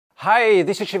Hi,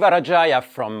 this is Shiva Rajaya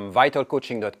from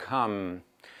vitalcoaching.com.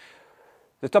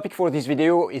 The topic for this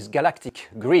video is Galactic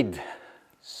Grid.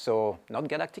 So, not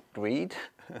Galactic Grid.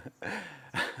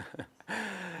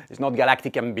 It's not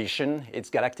Galactic Ambition,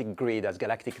 it's Galactic Grid as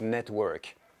Galactic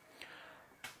Network.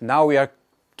 Now we are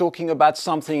talking about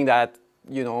something that,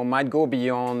 might go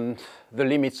beyond the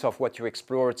limits of what you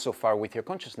explored so far with your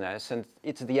consciousness, and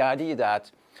it's the idea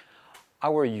that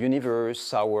our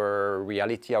universe, our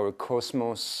reality, our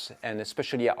cosmos, and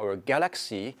especially our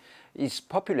galaxy is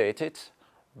populated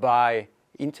by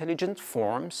intelligent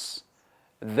forms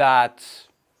that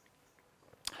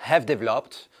have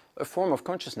developed a form of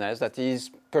consciousness that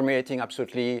is permeating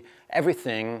absolutely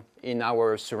everything in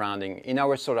our surrounding, in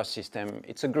our solar system.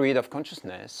 It's a grid of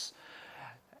consciousness,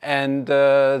 and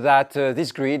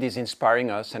this grid is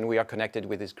inspiring us, and we are connected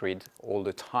with this grid all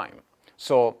the time.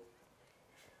 So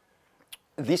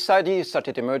this idea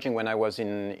started emerging when I was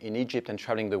in Egypt and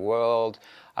traveling the world.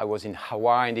 I was in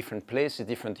Hawaii, in different places,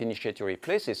 different initiatory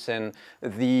places, and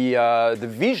the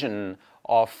vision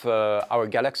of our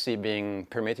galaxy being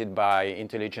permeated by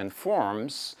intelligent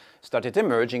forms started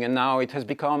emerging, and now it has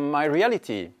become my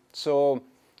reality. So,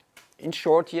 in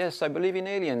short, yes, I believe in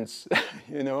aliens,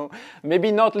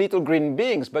 maybe not little green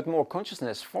beings, but more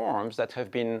consciousness forms that have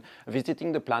been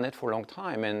visiting the planet for a long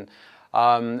time. And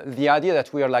the idea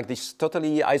that we are like this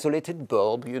totally isolated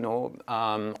bulb,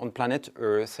 on planet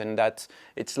Earth, and that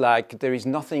it's like there is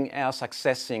nothing else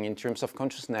accessing in terms of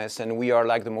consciousness, and we are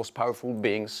like the most powerful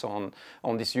beings on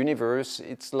this universe,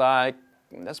 it's like,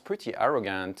 that's pretty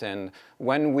arrogant. And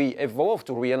when we evolved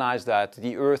to realize that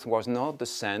the Earth was not the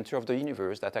center of the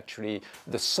universe, that actually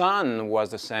the sun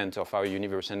was the center of our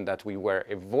universe, and that we were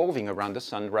evolving around the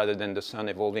sun rather than the sun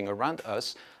evolving around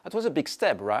us, that was a big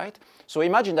step, right? So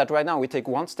imagine that right now we take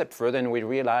one step further and we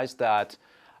realize that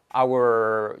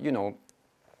our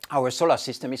solar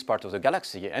system is part of the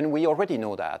galaxy, and we already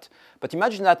know that. But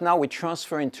imagine that now we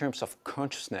transfer in terms of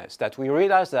consciousness, that we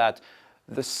realize that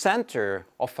the center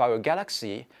of our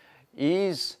galaxy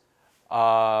is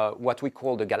what we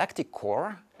call the galactic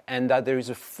core, and that there is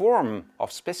a form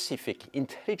of specific,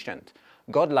 intelligent,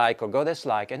 godlike or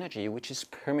goddess-like energy which is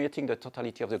permeating the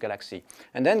totality of the galaxy,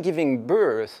 and then giving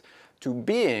birth to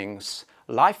beings,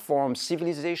 life forms,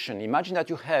 civilization. Imagine that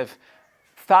you have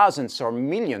thousands or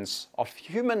millions of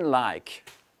human-like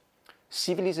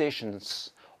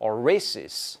civilizations or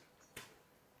races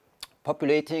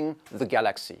populating the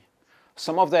galaxy.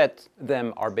 Some of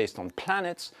them are based on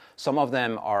planets, some of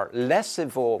them are less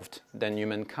evolved than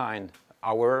humankind,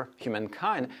 our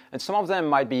humankind, and some of them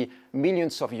might be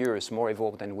millions of years more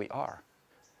evolved than we are.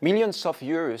 Millions of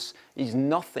years is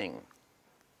nothing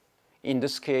in the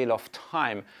scale of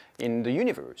time in the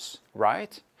universe,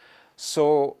 right?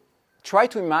 So try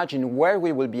to imagine where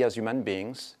we will be as human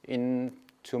beings in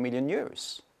 2 million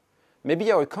years.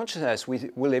 Maybe our consciousness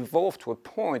will evolve to a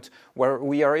point where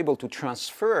we are able to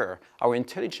transfer our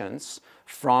intelligence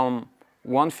from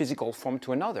one physical form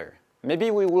to another. Maybe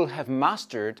we will have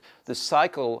mastered the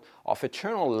cycle of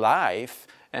eternal life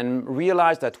and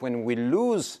realize that when we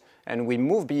lose and we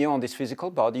move beyond this physical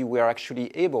body, we are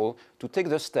actually able to take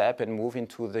the step and move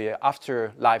into the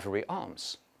afterlife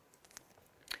realms.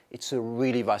 It's a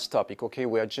really vast topic, okay?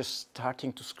 We are just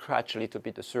starting to scratch a little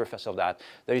bit the surface of that.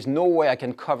 There is no way I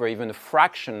can cover even a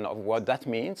fraction of what that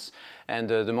means. And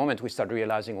the moment we start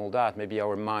realizing all that, maybe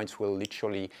our minds will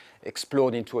literally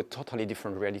explode into a totally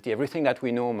different reality. Everything that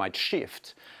we know might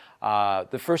shift.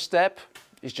 The first step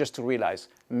is just to realize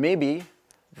maybe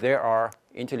there are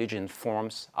intelligent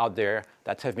forms out there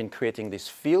that have been creating this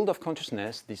field of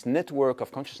consciousness, this network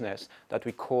of consciousness that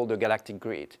we call the Galactic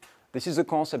Grid. This is a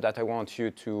concept that I want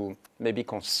you to maybe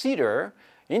consider,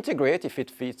 integrate if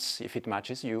it fits, if it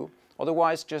matches you.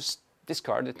 Otherwise, just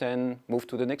discard it and move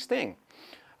to the next thing.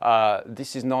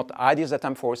 This is not ideas that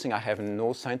I'm forcing. I have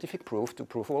no scientific proof to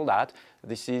prove all that.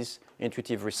 This is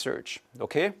intuitive research,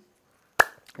 okay?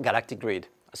 Galactic Grid.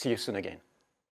 I'll see you soon again.